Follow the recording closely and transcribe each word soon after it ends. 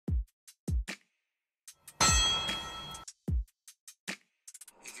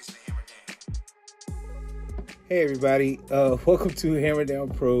Hey everybody, welcome to Hammer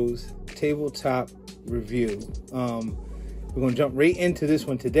Down Pro's tabletop review. We're going to jump right into this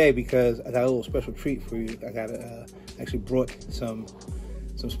one today because I got a little special treat for you. I got actually brought some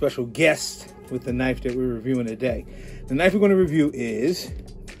special guests with the knife that we're reviewing today. The knife we're going to review is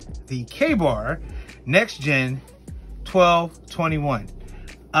the KABAR Next Gen 1221.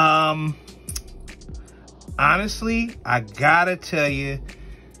 Honestly, I gotta tell you,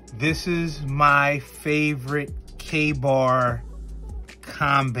 this is my favorite KABAR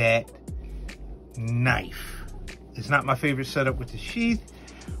combat knife. It's not my favorite setup with the sheath,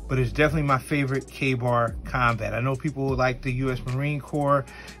 but it's definitely my favorite KABAR combat. I know people like the U.S. Marine Corps.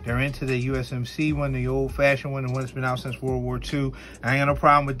 They're into the USMC one, the old-fashioned one, the one that's been out since World War II. I ain't got no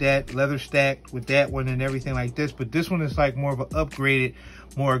problem with that. Leather stacked with that one and everything like this, but this one is like more of an upgraded,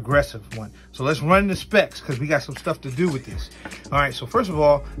 more aggressive one. So let's run the specs because we got some stuff to do with this. All right, so first of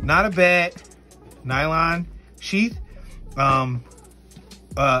all, not a bad nylon sheath. I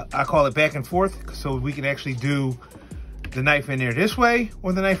call it back and forth so we can actually do the knife in there this way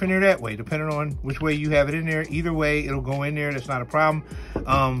or the knife in there that way, depending on which way you have it in there. Either way, it'll go in there. That's not a problem.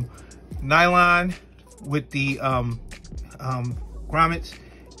 Nylon with the grommets,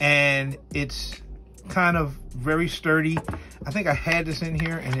 and it's kind of very sturdy. I think I had this in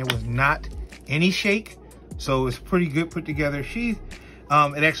here and it was not any shake, so it's pretty good put together sheath.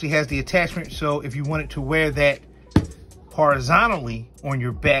 It actually has the attachment, so if you wanted to wear that horizontally on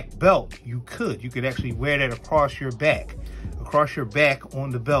your back belt, you could actually wear that across your back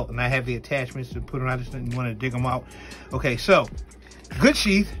on the belt. And I have the attachments to put on. I just didn't want to dig them out. Okay, so good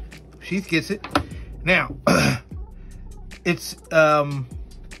sheath gets it. Now it's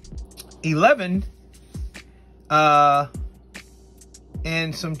 11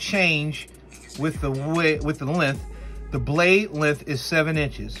 and some change with the length. The blade length is 7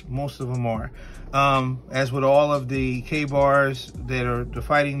 inches. Most of them are. As with all of the KABARs that are the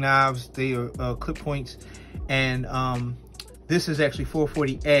fighting knives, they are clip points. And this is actually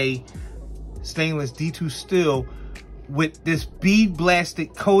 440A stainless D2 steel with this bead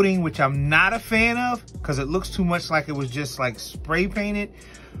blasted coating, which I'm not a fan of because it looks too much like it was just like spray painted.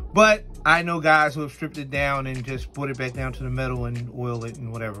 But I know guys who have stripped it down and just put it back down to the metal and oil it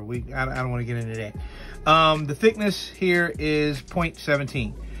and whatever. I don't want to get into that. The thickness here is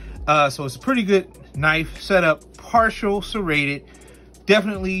 0.17. So it's a pretty good knife setup, partial serrated,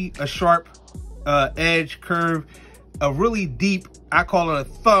 definitely a sharp edge curve, a really deep, I call it a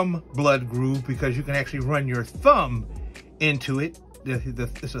thumb blood groove because you can actually run your thumb into it.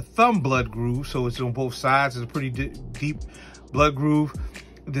 It's a thumb blood groove, so it's on both sides. It's a pretty deep blood groove.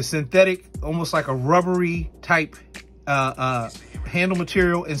 The synthetic, almost like a rubbery type handle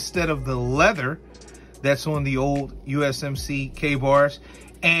material instead of the leather that's on the old USMC KABARs.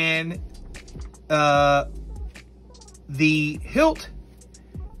 And the hilt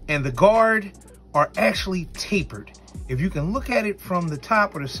and the guard are actually tapered. If you can look at it from the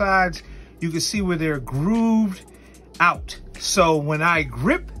top or the sides, you can see where they're grooved out. So when I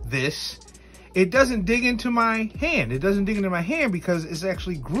grip this, it doesn't dig into my hand. It doesn't dig into my hand because it's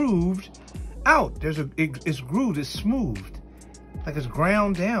actually grooved out. It's grooved, it's smoothed, like it's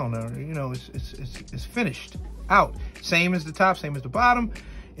ground down, or you know, it's finished out. Same as the top, same as the bottom,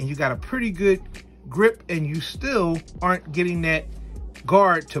 and you got a pretty good grip, and you still aren't getting that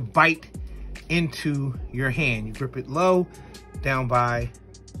guard to bite into your hand. You grip it low, down by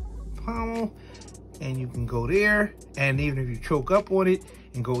pommel, and you can go there. And even if you choke up on it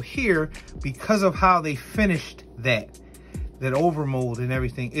and go here, because of how they finished that overmold and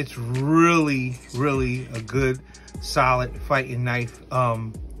everything, it's really, really a good, solid fighting knife.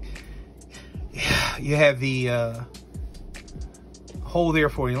 You have the hole there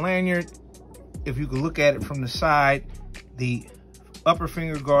for your lanyard. If you can look at it from the side, the upper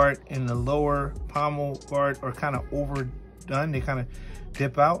finger guard and the lower pommel guard are kind of overdone. They kind of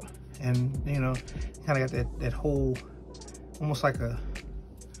dip out, and you know, kind of got that whole, almost like a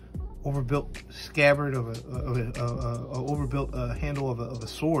overbuilt scabbard of a overbuilt handle of a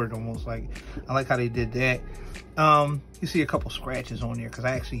sword, almost like. I like how they did that. You see a couple scratches on there because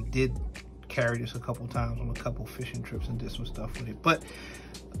I actually did carry this a couple times on a couple fishing trips and did some stuff with it. But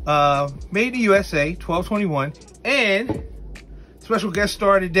made in the USA, 1221, and special guest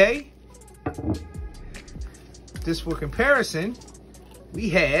star today. Just for comparison, we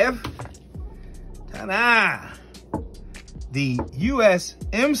have ta-da, the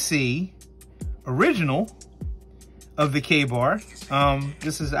USMC original of the KABAR.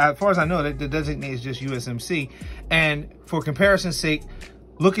 This is, as far as I know, the designate is just USMC. And for comparison's sake,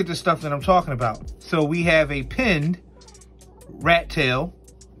 look at the stuff that I'm talking about. So we have a pinned rat tail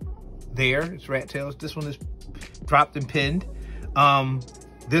there. It's rat tails. This one is dropped and pinned.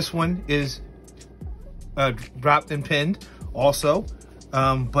 This one is dropped and pinned also,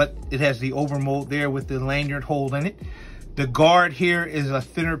 but it has the overmold there with the lanyard hole in it. The guard here is a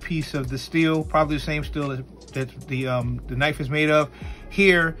thinner piece of the steel, probably the same steel that the knife is made of.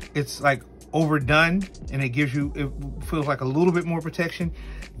 Here, it's like overdone, and it gives you, it feels like a little bit more protection.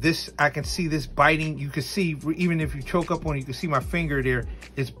 This, I can see this biting. You can see, even if you choke up on it, you can see my finger there.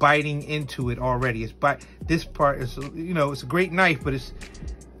 It's biting into it already. This part is, you know, it's a great knife, but it's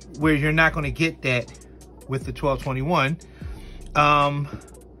where you're not going to get that with the 1221.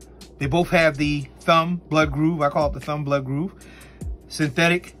 They both have the thumb blood groove. I call it the thumb blood groove.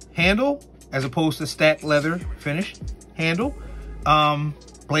 Synthetic handle as opposed to stacked leather finish handle.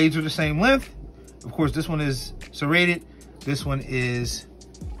 Blades are the same length. Of course, this one is serrated. This one is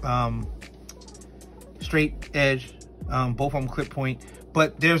straight edge. Both of them clip point.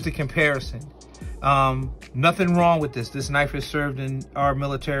 But there's the comparison. Nothing wrong with this. This knife has served in our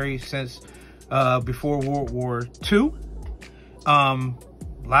military since before World War II. A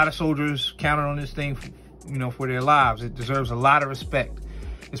lot of soldiers counted on this thing, you know, for their lives. It deserves a lot of respect.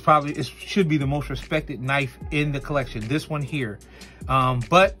 It should be the most respected knife in the collection. This one here.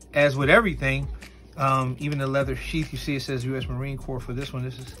 But as with everything, even the leather sheath, you see it says U.S. Marine Corps for this one.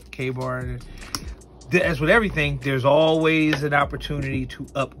 This is KABAR. As with everything, there's always an opportunity to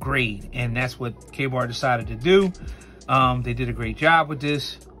upgrade, and that's what KABAR decided to do. They did a great job with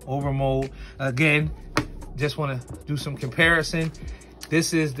this overmold. Again, just want to do some comparison.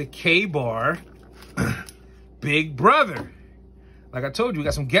 This is the KABAR Big Brother. Like I told you, we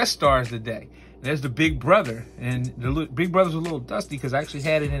got some guest stars today. There's the Big Brother, and the Big Brother's a little dusty because I actually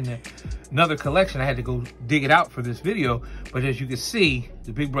had it in another collection. I had to go dig it out for this video, but as you can see,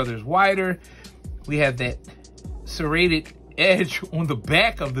 the Big Brother is wider. We have that serrated edge on the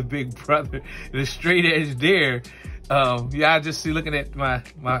back of the Big Brother, the straight edge there. Yeah, I just see, looking at my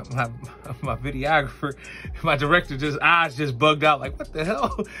videographer, my director, eyes just bugged out, like, what the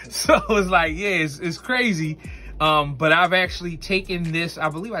hell? So it's like, yeah, it's crazy. But I've actually taken this, I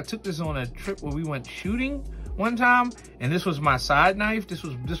believe I took this on a trip where we went shooting one time, and this was my side knife. This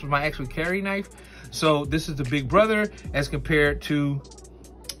was my actual carry knife. So this is the Big Brother as compared to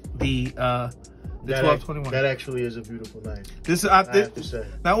the 1221. That actually is a beautiful knife. This I have to say.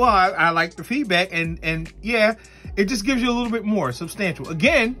 Now, well, I like the feedback, and yeah, it just gives you a little bit more substantial.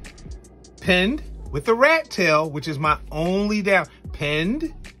 Again, pinned with the rat tail, which is my only down.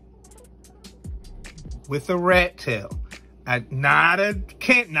 Pinned with the rat tail. Not a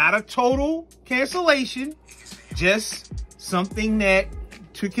total cancellation, just something that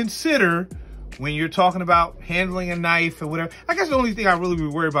to consider when you're talking about handling a knife or whatever. I guess the only thing I really be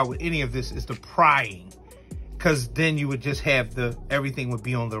worried about with any of this is the prying, because then you would just have everything would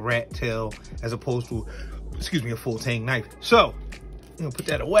be on the rat tail as opposed to, excuse me, a full tang knife. So I'm gonna put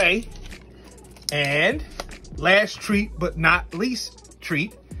that away. And last treat, but not least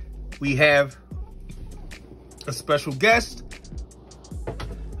treat, we have a special guest.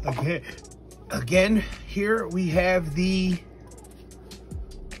 Again, here we have the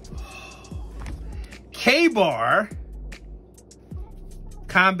KABAR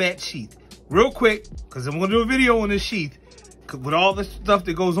combat sheath. Real quick, because I'm gonna do a video on this sheath with all the stuff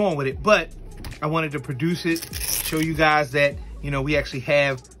that goes on with it, but I wanted to produce it, show you guys that, you know, we actually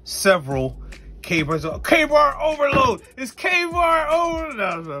have several KABARs. KABAR overload. It's KABAR over.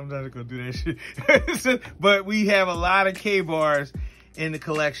 No, I'm not gonna do that shit. But we have a lot of KABARs in the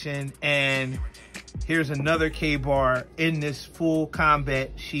collection, and here's another KABAR in this full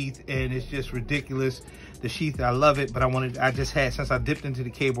combat sheath, and it's just ridiculous. The sheath, I love it, but since I dipped into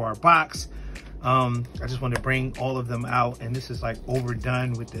the KABAR box, I just wanted to bring all of them out, and this is like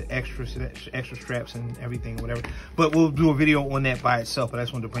overdone with the extra straps and everything, whatever. But we'll do a video on that by itself, but I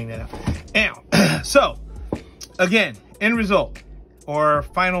just wanted to bring that out. Now, so again, end result or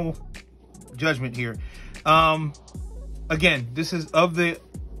final judgment here. Again, this is of the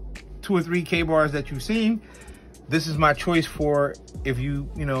 2 or 3 KABARs that you've seen. This is my choice for if you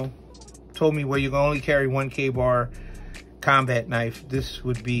told me, well, you can only carry one KABAR combat knife, this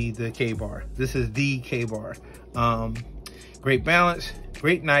would be the KABAR. This is the KABAR. Great balance,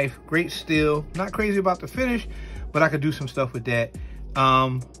 great knife, great steel. Not crazy about the finish, but I could do some stuff with that.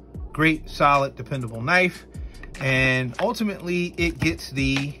 Great, solid, dependable knife. And ultimately, it gets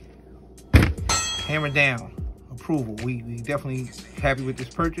the hammer down approval. We definitely happy with this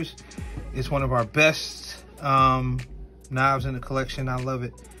purchase. It's one of our best knives in the collection. I love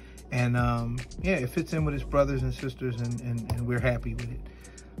it. And yeah, it fits in with its brothers and sisters, and we're happy with it.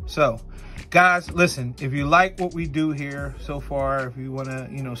 So Guys, listen, if you like what we do here so far, if you want to,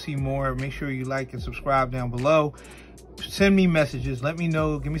 you know, see more, make sure you like and subscribe down below. Send me messages. Let me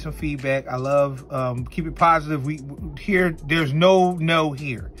know. Give me some feedback. I love, keep it positive. There's no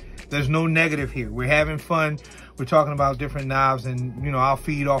here. There's no negative here. We're having fun. We're talking about different knives, and, you know, I'll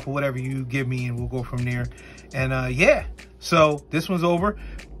feed off of whatever you give me, and we'll go from there. And yeah, so this one's over.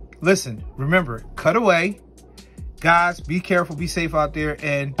 Listen, remember, cut away. Guys, be careful, be safe out there,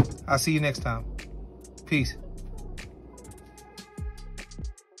 and I'll see you next time. Peace.